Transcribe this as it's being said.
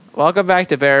Welcome back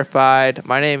to Verified.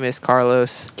 My name is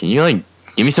Carlos. Can you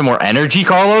give me some more energy,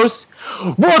 Carlos?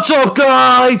 What's up,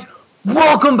 guys?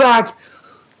 Welcome back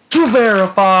to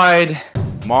Verified.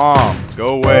 Mom,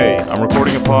 go away. I'm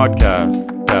recording a podcast.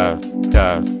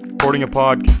 Recording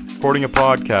a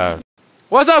podcast.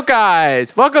 What's up,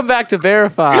 guys? Welcome back to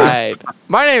Verified.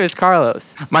 My name is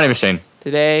Carlos. My name is Shane.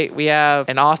 Today, we have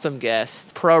an awesome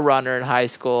guest, pro runner in high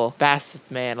school, fastest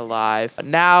man alive.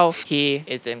 Now he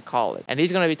is in college, and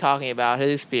he's going to be talking about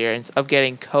his experience of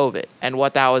getting COVID and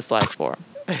what that was like for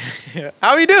him.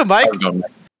 How you doing, Mike?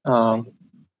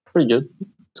 Pretty good.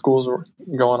 Schools were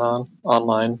going on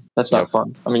online. That's not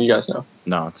fun. I mean, you guys know.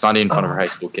 No, it's not even fun for high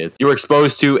school kids. You were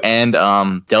exposed to and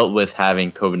dealt with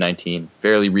having COVID-19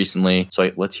 fairly recently. So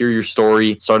let's hear your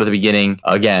story. Start at the beginning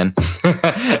again,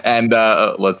 and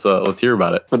let's hear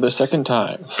about it For the second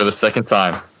time. for the second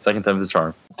time. Second time's a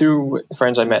charm. Through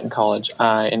friends I met in college,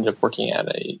 I ended up working at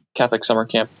a Catholic summer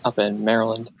camp up in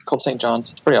Maryland called St.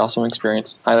 John's. It's a pretty awesome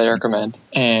experience. Highly recommend.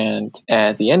 And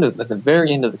at the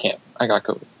very end of the camp, I got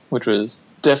COVID, which was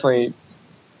definitely,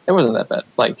 it wasn't that bad.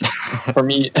 Like, for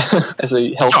me, as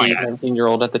a healthy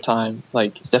 19-year-old at the time,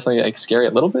 like, it's definitely, like, scary a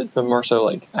little bit, but more so,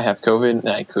 like, I have COVID and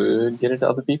I could get it to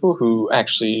other people who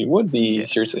actually would be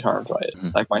seriously harmed by it.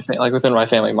 Mm-hmm. Like, within my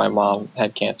family, my mom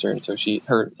had cancer, and so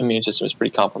her immune system was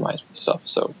pretty compromised with stuff,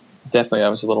 so definitely I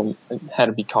was had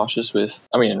to be cautious with,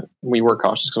 we were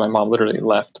cautious because my mom literally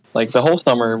left. Like, the whole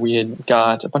summer, we had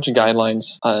got a bunch of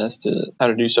guidelines as to how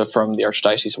to do stuff from the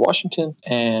Archdiocese of Washington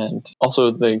and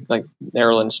also the,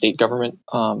 Maryland state government.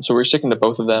 So we were sticking to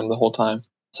both of them the whole time.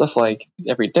 Stuff like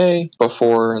every day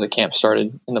before the camp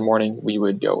started in the morning, we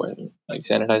would go and,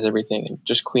 sanitize everything and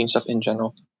just clean stuff in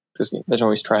general. Because there's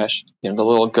always trash. The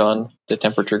little gun, the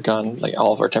temperature gun,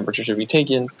 all of our temperatures should be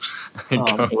taken.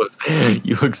 Carlos,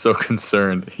 you look so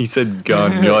concerned. He said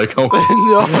gun. You're like, oh,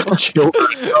 No. children,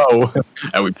 no.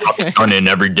 And we pop the gun in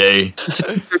every day to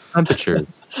check their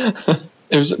temperatures.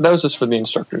 That was just for the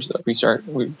instructors that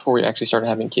before we actually started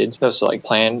having kids. That was to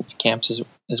plan camps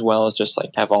as well as just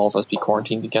have all of us be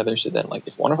quarantined together. So then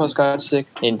if one of us got sick,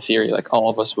 in theory, all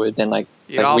of us would then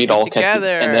we'd all catch it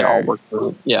and then all work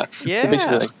through. Yeah. So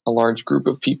basically a large group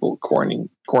of people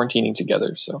quarantining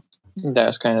together. So that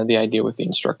was kind of the idea with the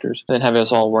instructors. And then having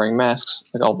us all wearing masks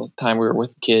all the time we were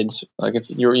with the kids. If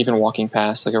you're even walking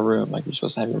past a room, you're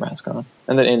supposed to have your mask on.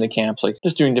 And then in the camps,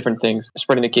 just doing different things,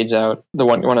 spreading the kids out.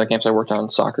 One of the camps I worked on,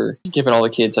 soccer, giving all the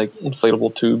kids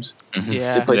inflatable tubes. Mm-hmm.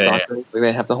 Yeah. They play soccer.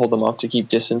 They have to hold them up to keep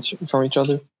distance from each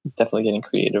other. Definitely getting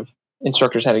creative.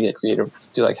 Instructors had to get creative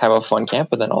to have a fun camp,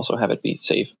 but then also have it be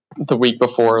safe. The week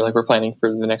before, we're planning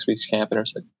for the next week's camp, and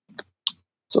it's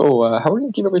so how are we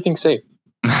gonna keep everything safe?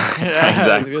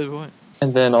 That's a good point.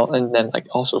 And then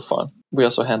also fun. We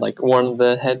also had one of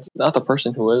the heads, not the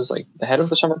person who was the head of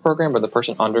the summer program, but the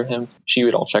person under him. She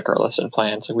would all check our lesson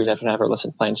plans. We'd have to have our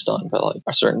lesson plans done by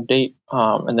a certain date.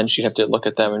 And then she'd have to look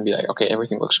at them and be okay,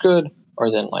 everything looks good.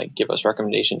 Or then give us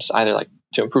recommendations either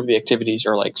to improve the activities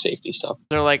or safety stuff.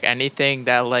 Is there anything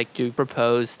that you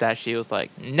proposed that she was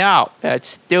no, that's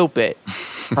stupid?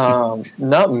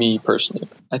 Not me personally.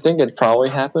 I think it probably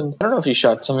happened. I don't know if he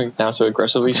shot something down so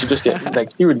aggressively. She just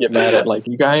he would get mad at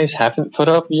you guys haven't put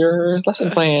up your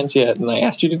lesson plans yet, and I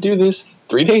asked you to do this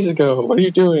 3 days ago. What are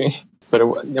you doing? But it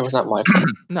was not my fault.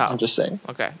 No, I'm just saying.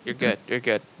 Okay, you're good. You're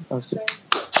good. That was good.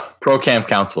 Pro camp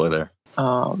counselor there.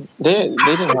 They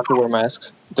didn't have to wear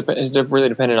masks. It really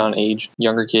depended on age.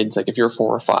 Younger kids, if you're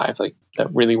 4 or 5,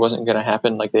 that really wasn't going to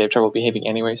happen. They have trouble behaving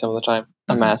anyway some of the time.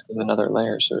 A mask is another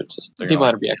layer, so it's just people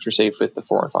had to be extra safe with the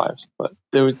 4 and 5s. But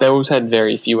those had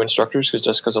very few instructors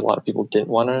because a lot of people didn't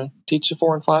want to teach the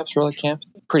 4 and 5s for camp.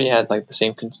 Pretty had the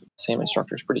same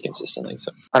instructors pretty consistently.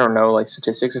 So I don't know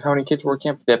statistics of how many kids were at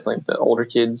camp. Definitely the older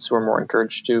kids were more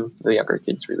encouraged to. The younger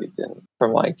kids really didn't.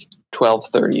 From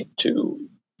 12:30 to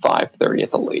 5:30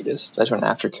 at the latest. That's when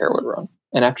aftercare would run.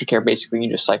 And aftercare, basically,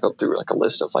 you just cycled through a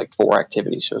list of 4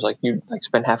 activities. So it was you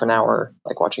spend half an hour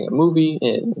watching a movie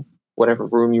in whatever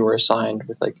room you were assigned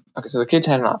with okay, so the kids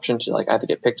had an option to either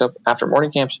get picked up after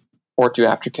morning camps or do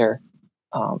aftercare.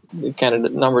 The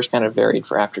numbers kind of varied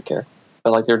for aftercare,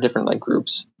 but there are different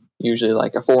groups. Usually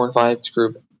a 4 and 5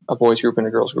 group, a boys group and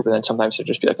a girls group, and then sometimes it'd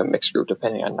just be a mixed group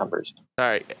depending on numbers.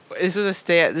 Sorry, this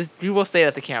was you will stay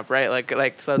at the camp, right?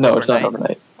 So no, it's not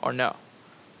overnight. Or no?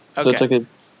 Okay. So it's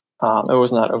it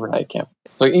was not overnight camp.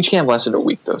 So each camp lasted a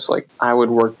week though. So I would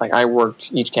work I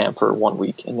worked each camp for 1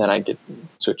 week, and then I did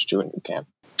switch to a new camp.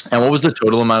 And what was the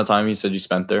total amount of time you said you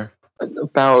spent there?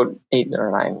 About 8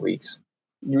 or 9 weeks.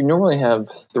 You normally have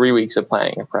 3 weeks of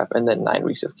planning and prep, and then 9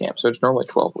 weeks of camp. So it's normally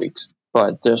 12 weeks.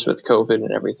 But just with COVID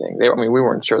and everything, we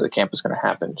weren't sure the camp was going to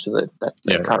happen. So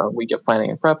that kind of week of planning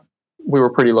and prep, we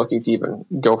were pretty lucky to even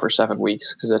go for 7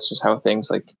 weeks, because that's just how things,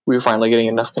 like, we were finally getting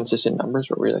enough consistent numbers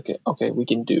where we were like, okay, we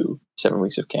can do 7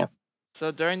 weeks of camp.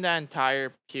 So during that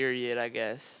entire period, I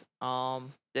guess,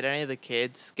 did any of the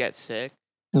kids get sick?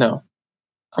 No.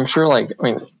 I'm sure, like,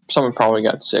 someone probably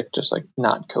got sick, just like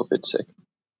not COVID sick.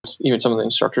 Even some of the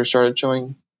instructors started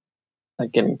showing,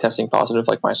 like, testing positive,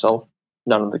 like myself.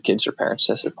 None of the kids or parents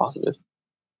tested positive,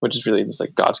 which is really just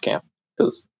like God's camp,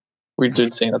 because we've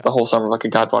been saying that the whole summer, like,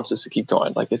 God wants us to keep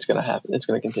going, like, it's gonna happen, it's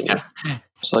gonna continue.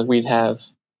 So, like, we'd have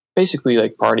basically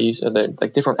like parties, or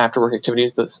like different after work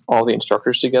activities with all the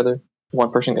instructors together.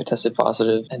 One person got tested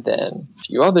positive, and then a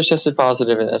few others tested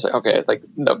positive, and it's like, okay, like,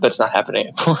 no, that's not happening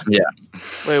anymore.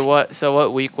 Wait, what? So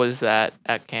what week was that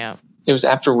at camp? It was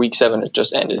after week 7. It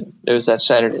just ended. It was that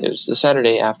Saturday. It was the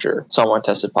Saturday after someone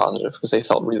tested positive, because they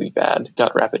felt really bad,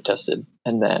 got rapid tested,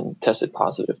 and then tested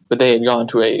positive. But they had gone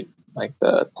to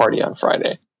the party on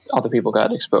Friday. Other people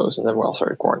got exposed, and then we all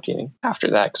started quarantining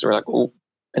after that, because we're like, oh.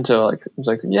 And so, like, it was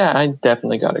like, yeah, I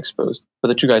definitely got exposed. But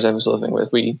the 2 guys I was living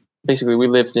with, we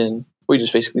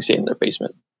just basically stayed in their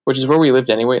basement, which is where we lived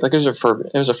anyway. Like, it was a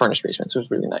furnished basement, so it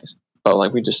was really nice. But,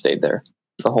 like, we just stayed there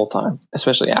the whole time,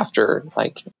 especially after,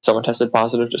 like, someone tested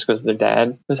positive just because their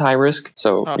dad was high risk.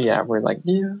 So yeah, we're like,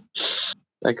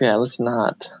 let's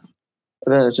not.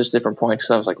 But then it's just different points,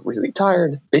 because I was, like, really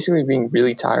tired. Basically being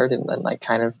really tired and then, like,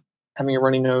 kind of having a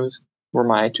runny nose were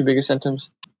my 2 biggest symptoms.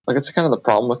 Like, it's kind of the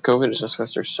problem with COVID, is just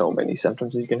because there's so many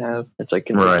symptoms that you can have. It's like,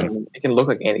 it can look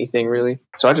like anything, really.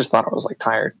 So I just thought I was, like,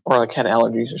 tired, or like had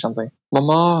allergies or something.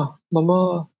 Mama.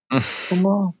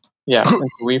 Yeah,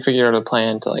 like, we figured out a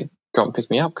plan to, like, go and pick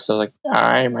me up, because I was like,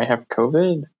 I might have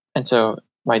COVID. And so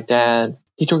my dad,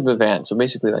 he took the van. So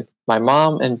basically, like, my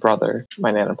mom and brother,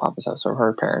 my Nan and Papa's house, so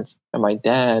her parents, and my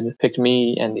dad picked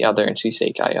me and the other NC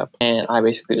State guy up. And I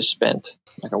basically just spent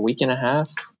like a week and a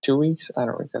half, 2 weeks, I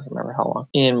don't really remember how long,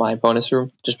 in my bonus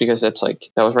room, just because that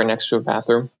was right next to a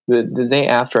bathroom. The day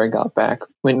after I got back,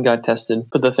 went and got tested,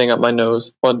 put the thing up my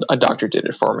nose. Well, a doctor did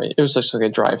it for me. It was just like a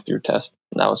drive-through test,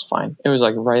 and that was fine. It was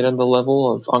like right on the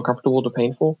level of uncomfortable to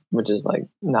painful, which is like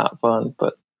not fun,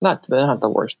 but not the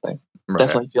worst thing. Right.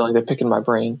 Definitely feel like they're picking my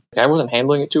brain. I wasn't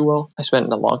handling it too well. I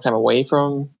spent a long time away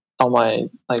from all my,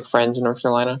 like, friends in North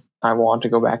Carolina. I wanted to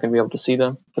go back and be able to see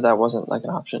them, but that wasn't, like, an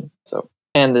option. So,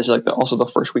 and there's, like, also the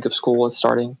first week of school is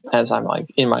starting as I'm,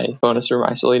 like, in my bonus room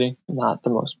isolating. Not the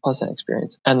most pleasant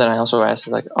experience. And then I also asked,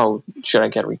 like, oh, should I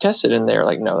get retested? And they're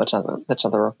like, no, that's not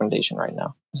the recommendation right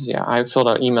now. So yeah, I filled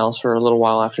out emails for a little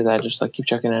while after that, just like keep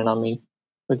checking in on me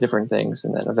with different things.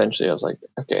 And then eventually I was like,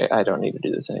 okay, I don't need to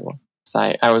do this anymore. So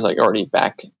I was, like, already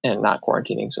back and not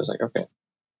quarantining. So I was like, okay,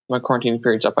 my quarantine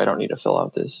period's up. I don't need to fill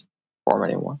out this form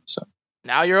anymore. So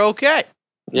now you're okay.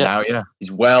 Yeah. Now,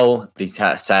 he's well. He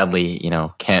sadly,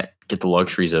 can't get the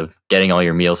luxuries of getting all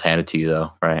your meals handed to you,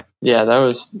 though, right? Yeah, that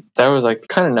was like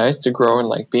kind of nice to grow and,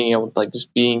 like, being able to, like,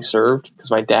 just being served, because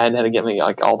my dad had to get me,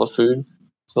 like, all the food.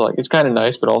 So, like, it's kind of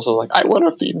nice, but also, like, I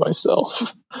want to feed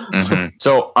myself. Mm-hmm.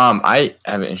 So, I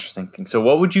have an interesting thing. So,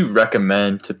 what would you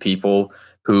recommend to people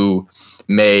who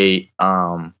may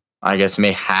have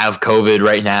COVID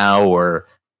right now, or,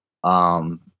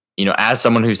 as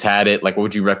someone who's had it, like, what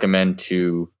would you recommend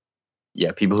to,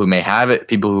 people who may have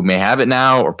it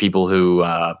now, or people who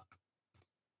are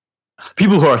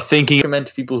thinking, recommend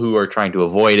to people who are trying to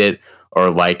avoid it, or,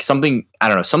 like, something, I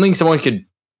don't know, something someone could,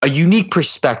 a unique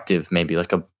perspective, maybe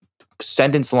like a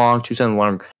sentence long, 2 sentences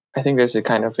long. I think there's a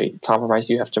kind of a compromise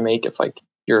you have to make of, like,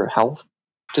 your health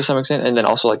to some extent, and then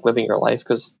also, like, living your life,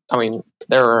 because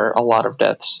there are a lot of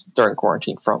deaths during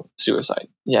quarantine from suicide.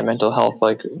 Yeah, mental health,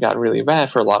 like, got really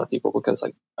bad for a lot of people, because,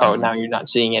 like, now you're not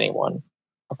seeing anyone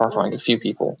apart from, like, a few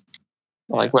people,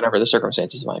 like, whatever the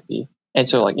circumstances might be. And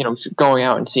so, like, going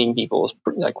out and seeing people is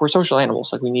like, we're social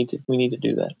animals. Like, we need to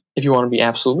do that. If you want to be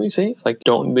absolutely safe, like,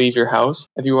 don't leave your house.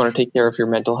 If you want to take care of your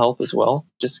mental health as well,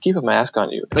 just keep a mask on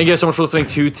you. Thank you guys so much for listening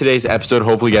to today's episode.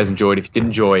 Hopefully you guys enjoyed. If you did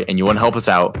enjoy and you want to help us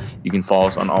out, you can follow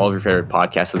us on all of your favorite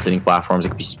podcast listening platforms. It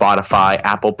could be Spotify,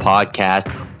 Apple Podcast.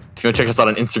 If you want to check us out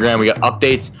on Instagram, we got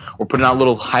updates. We're putting out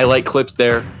little highlight clips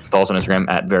there. Follow us on Instagram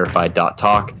at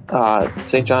verified.talk.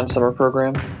 St. John Summer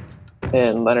Program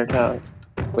in Leonardtown.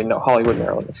 Hollywood,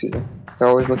 Maryland, excuse me. They're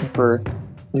always looking for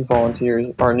new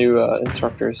volunteers or new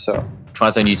instructors. So find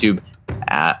us on YouTube.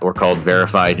 We're called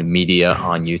Verified Media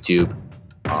on YouTube.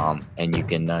 And you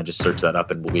can just search that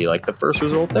up and we'll be like the first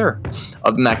result there.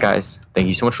 Other than that, guys, thank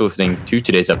you so much for listening to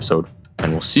today's episode.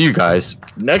 And we'll see you guys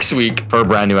next week for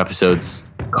brand new episodes.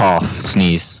 Cough,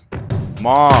 sneeze.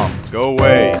 Mom, go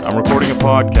away. I'm recording a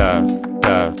podcast.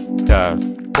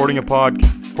 Cast.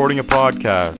 Recording a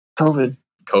podcast. COVID.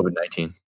 COVID-19.